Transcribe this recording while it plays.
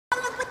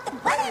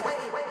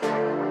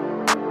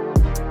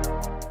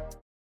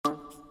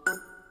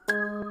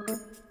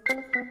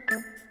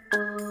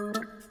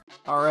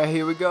Alright,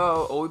 here we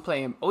go. Oh, we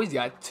playing. Oh, he's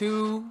got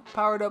 2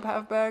 powered up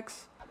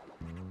halfbacks.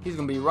 He's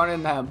gonna be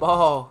running that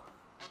ball.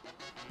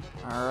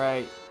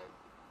 Alright.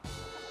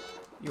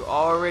 You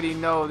already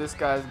know this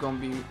guy's gonna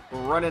be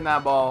running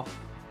that ball.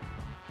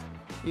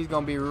 He's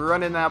gonna be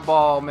running that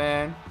ball,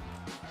 man.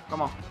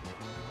 Come on.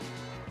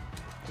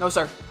 No,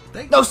 sir.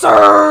 No,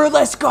 sir!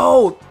 Let's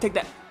go! Take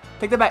that.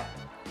 Take that back.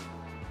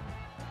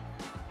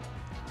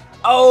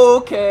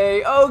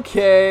 Okay,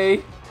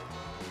 okay.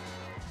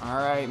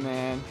 Alright,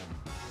 man.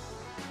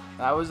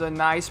 That was a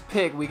nice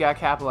pick. We got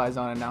capitalized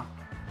on it now.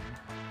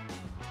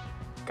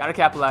 Gotta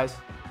capitalize.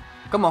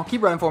 Come on,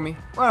 keep running for me.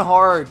 Run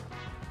hard.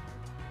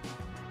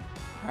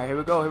 Alright, here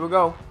we go, here we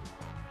go.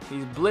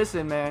 He's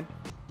blitzing, man.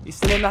 He's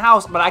sitting in the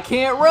house, but I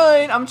can't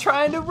run. I'm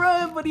trying to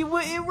run, but he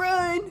wouldn't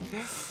run.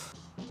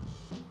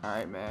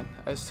 Alright, man.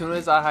 As soon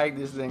as I hike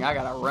this thing, I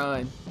gotta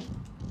run.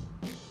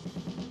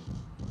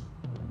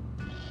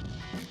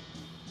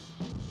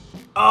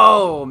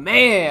 Oh,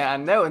 man. I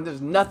know, and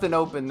there's nothing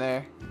open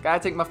there. Gotta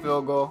take my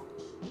field goal.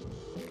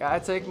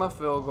 Gotta take my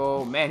field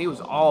goal. Man, he was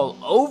all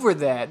over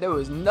that. There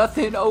was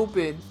nothing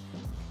open.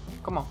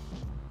 Come on.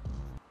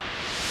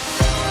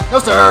 No,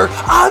 sir.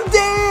 I'm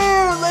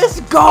there. Let's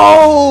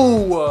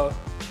go.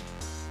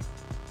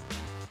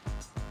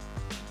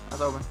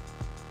 That's open.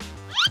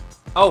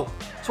 Oh,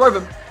 swerve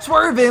him.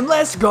 Swerve him.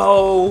 Let's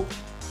go.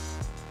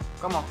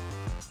 Come on.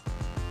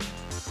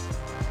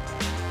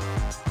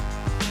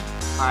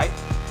 All right.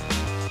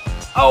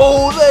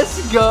 Oh,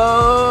 let's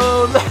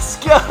go. Let's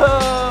go.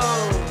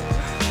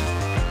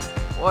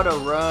 What a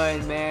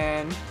run,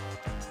 man.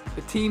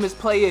 The team is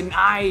playing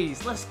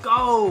nice. Let's go.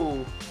 All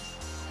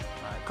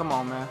right, come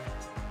on, man.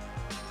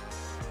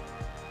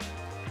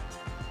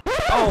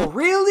 Oh,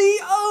 really?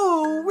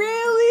 Oh,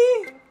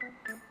 really?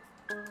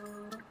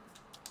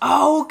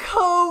 Oh,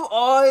 come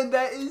on.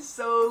 That is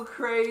so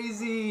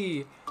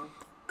crazy.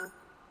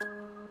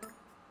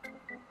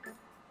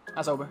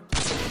 That's over.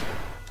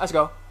 Let's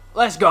go.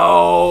 Let's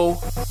go.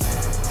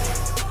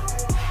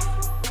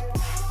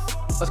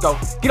 Let's go.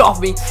 Get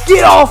off me.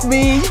 Get off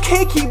me. You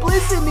can't keep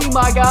blitzing me,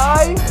 my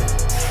guy.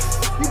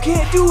 You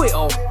can't do it.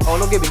 Oh,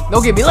 don't get me.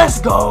 Don't get me. Let's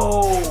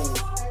go.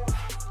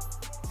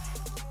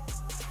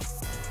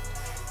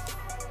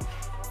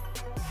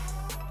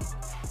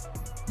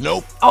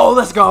 Nope. Oh,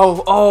 let's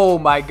go. Oh,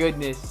 my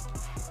goodness.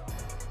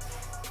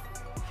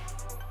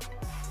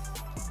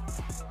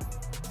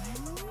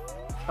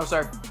 No,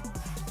 sir.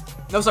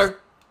 No, sir.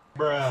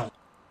 Bruh.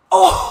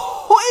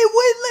 Oh, it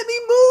wouldn't let me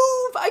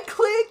move. I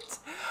clicked.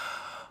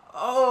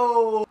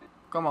 Oh.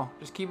 Come on.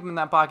 Just keep him in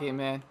that pocket,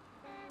 man.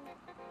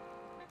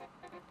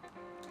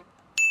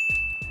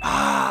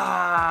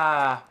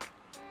 Ah.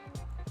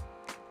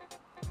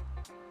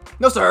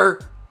 No,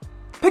 sir.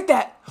 Pick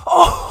that.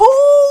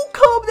 Oh,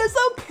 come. That's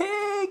a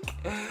pick.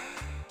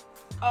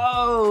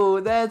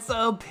 Oh, that's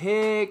a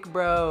pick,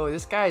 bro.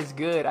 This guy's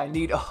good. I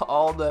need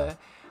all the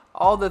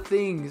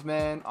things,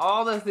 man.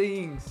 All the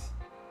things.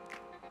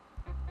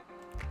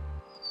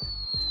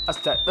 That's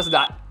a dot. That's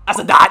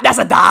a dot. That's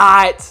a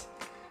dot.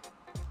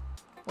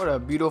 What a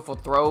beautiful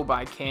throw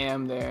by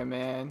Cam there,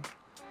 man.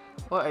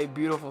 What a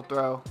beautiful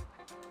throw.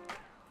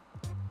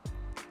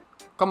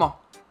 Come on.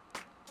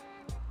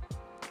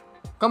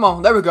 Come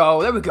on. There we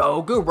go. There we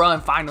go. Good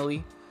run,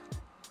 finally.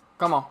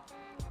 Come on.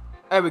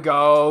 There we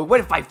go. Way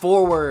to fight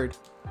forward.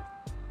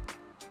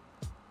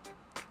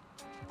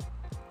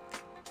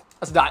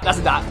 That's a dot. That's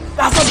a dot.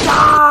 That's a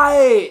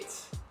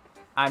dot.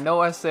 I know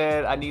I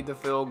said I need the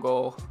field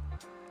goal,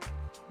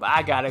 but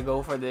I gotta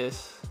go for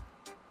this.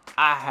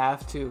 I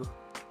have to.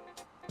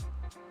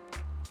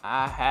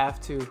 I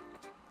have to.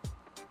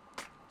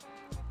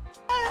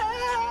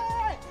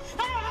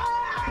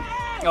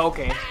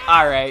 Okay.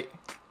 Alright.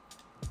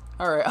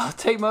 Alright, I'll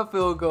take my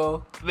field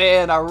goal.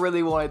 Man, I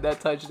really wanted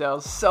that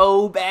touchdown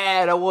so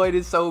bad. I wanted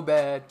it so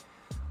bad.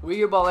 We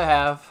get ball at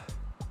half.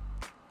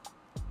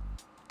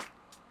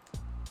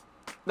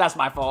 That's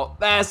my fault.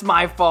 That's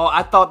my fault.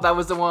 I thought that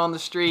was the one on the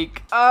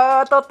streak.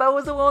 I thought that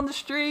was the one on the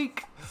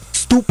streak.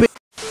 Stupid.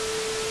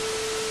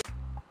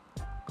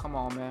 Come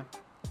on, man.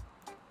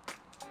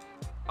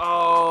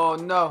 Oh,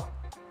 no.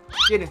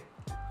 Get it.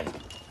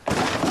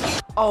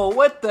 Oh,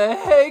 what the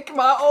heck?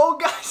 My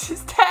old guys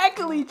just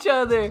tackle each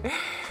other.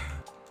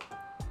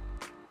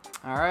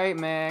 All right,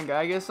 man.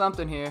 Gotta get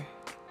something here.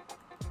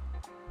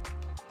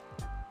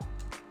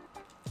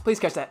 Please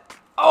catch that.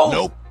 Oh.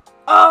 Nope.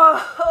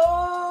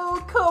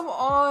 Oh, come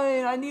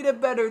on. I need a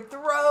better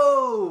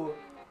throw.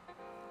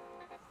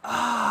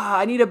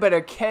 I need a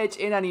better catch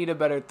and I need a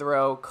better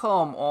throw.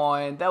 Come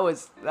on. That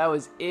was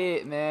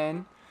it,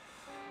 man.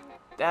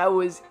 That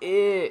was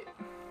it.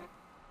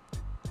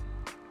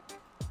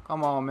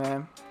 Come on,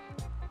 man.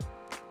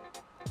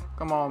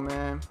 Come on,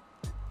 man.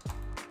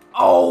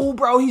 Oh,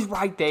 bro, he's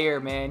right there,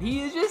 man.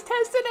 He is just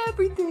testing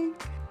everything.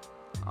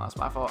 Oh, it's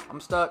my fault. I'm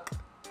stuck.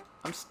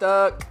 I'm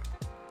stuck.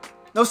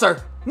 No,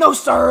 sir. No,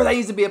 sir. That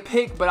needs to be a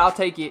pick, but I'll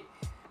take it.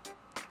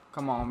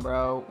 Come on,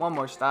 bro. One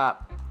more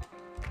stop.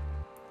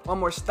 One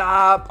more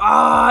stop.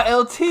 Ah,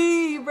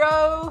 LT,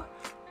 bro.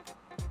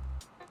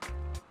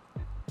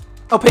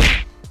 Oh,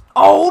 pick.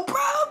 Oh,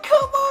 bro,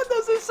 come on.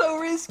 Those are so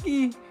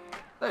risky.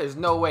 There's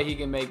no way he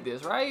can make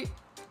this, right?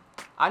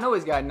 I know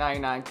he's got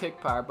 99 kick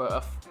power,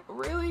 but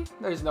really?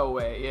 There's no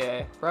way.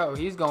 Yeah, bro,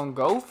 he's going to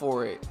go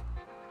for it.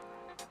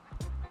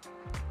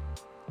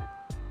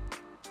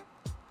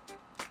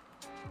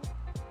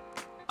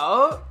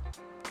 Oh.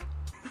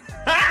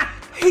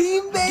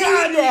 He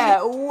made that.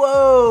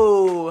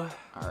 Whoa.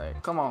 All right,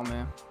 come on,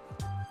 man.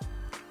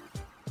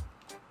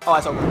 Oh,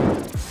 that's open.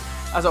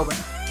 That's open.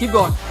 Keep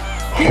going.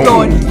 Keep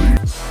going.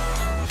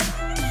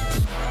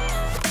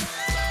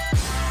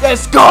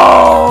 Let's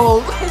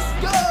go.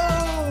 Let's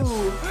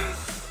go.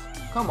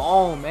 Come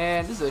on,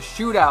 man. This is a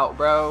shootout,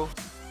 bro.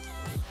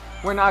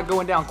 We're not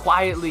going down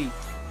quietly.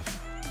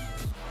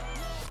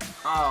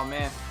 Oh,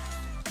 man.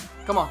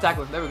 Come on,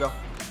 tackle him. There we go.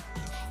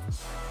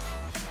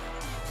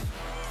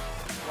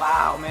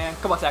 Wow, man.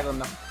 Come on, tackle him,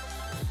 though.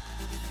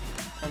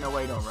 Ain't no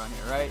way he don't run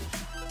here, right?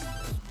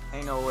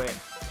 Ain't no way.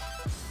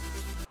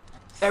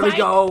 There we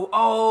go.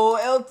 Oh,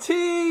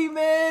 LT,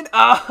 man.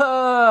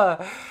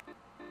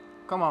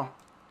 Come on.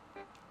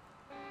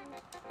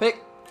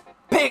 Pick.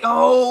 Pick.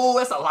 Oh,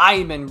 that's a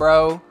lineman,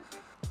 bro.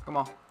 Come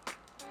on.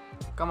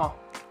 Come on.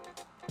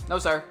 No,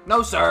 sir.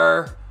 No,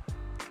 sir.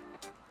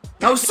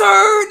 No,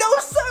 sir. No,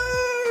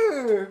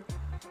 sir.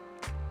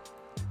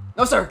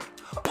 No, sir.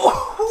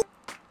 Oh.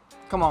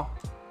 Come on.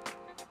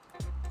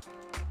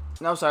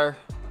 No, sir.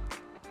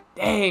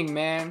 Dang,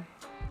 man.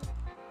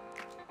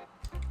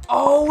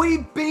 Oh,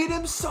 we beat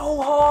him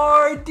so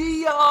hard,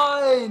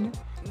 Dion.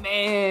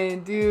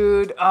 Man,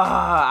 dude.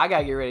 I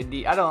gotta get rid of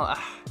Dion.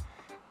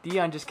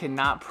 Dion just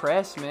cannot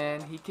press,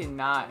 man. He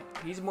cannot.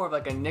 He's more of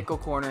like a nickel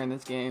corner in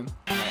this game.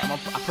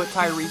 I put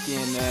Tyreek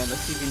in, man.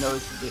 Let's see if he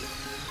notices it.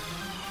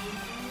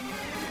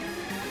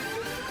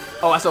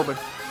 Oh, that's open.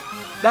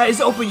 That is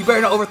open. You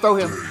better not overthrow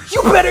him.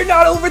 You better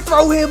not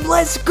overthrow him.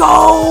 Let's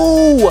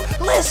go.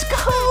 Let's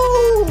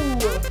go.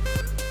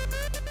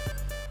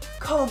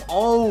 Come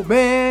on,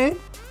 man.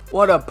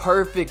 What a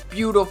perfect,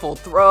 beautiful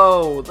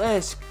throw.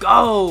 Let's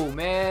go,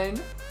 man.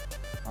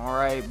 All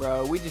right,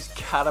 bro. We just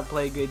gotta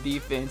play good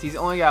defense. He's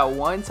only got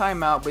one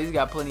timeout, but he's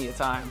got plenty of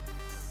time.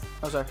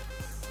 Oh, sorry.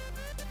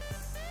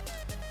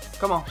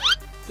 Come on.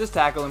 Just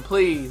tackle him,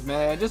 please,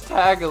 man. Just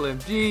tackle him.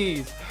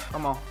 Jeez.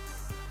 Come on.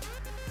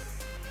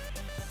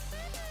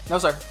 No,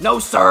 sir. No,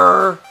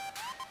 sir.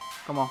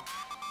 Come on.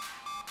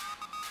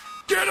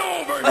 Get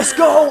over here. Let's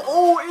go.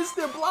 Oh,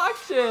 instant block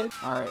shit.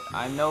 All right.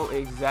 I know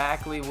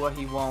exactly what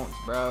he wants,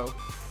 bro.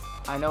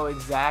 I know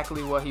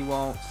exactly what he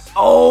wants.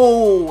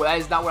 Oh, that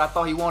is not what I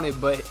thought he wanted,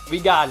 but we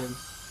got him.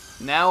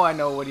 Now I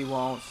know what he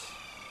wants.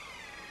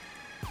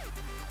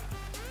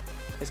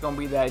 It's going to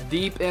be that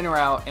deep in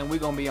route, and we're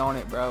going to be on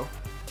it, bro.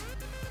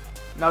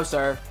 No,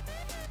 sir.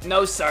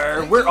 No,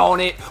 sir. We're on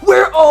it.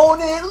 We're on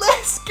it.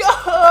 Let's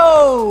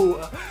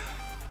go.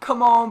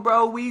 Come on,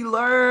 bro. We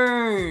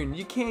learn.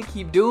 You can't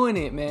keep doing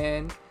it,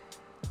 man.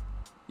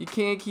 You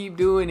can't keep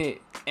doing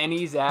it. And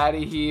he's out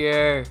of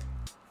here.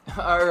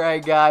 All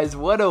right, guys.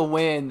 What a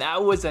win.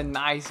 That was a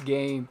nice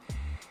game.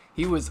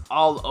 He was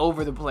all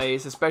over the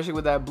place, especially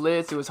with that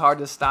blitz. It was hard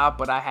to stop,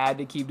 but I had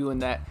to keep doing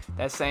that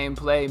same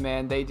play,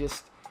 man. He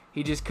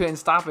just couldn't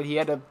stop it. He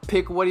had to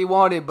pick what he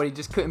wanted, but he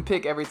just couldn't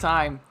pick every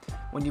time.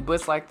 When you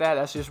blitz like that,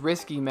 that's just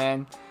risky,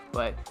 man.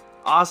 But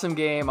awesome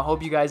game. I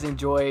hope you guys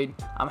enjoyed.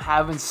 I'm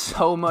having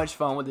so much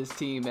fun with this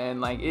team, man.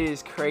 Like, it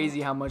is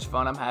crazy how much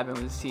fun I'm having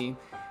with this team.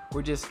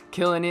 We're just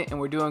killing it, and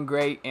we're doing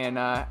great. And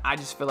I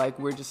just feel like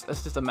it's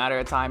just a matter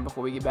of time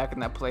before we get back in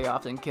that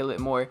playoffs and kill it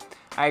more.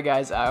 All right,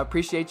 guys. I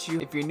appreciate you.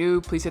 If you're new,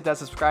 please hit that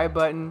subscribe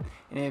button.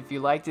 And if you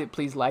liked it,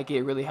 please like it.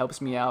 It really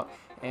helps me out.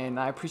 And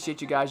I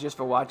appreciate you guys just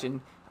for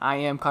watching. I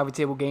am Coffee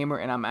Table Gamer,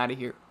 and I'm out of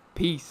here.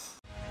 Peace.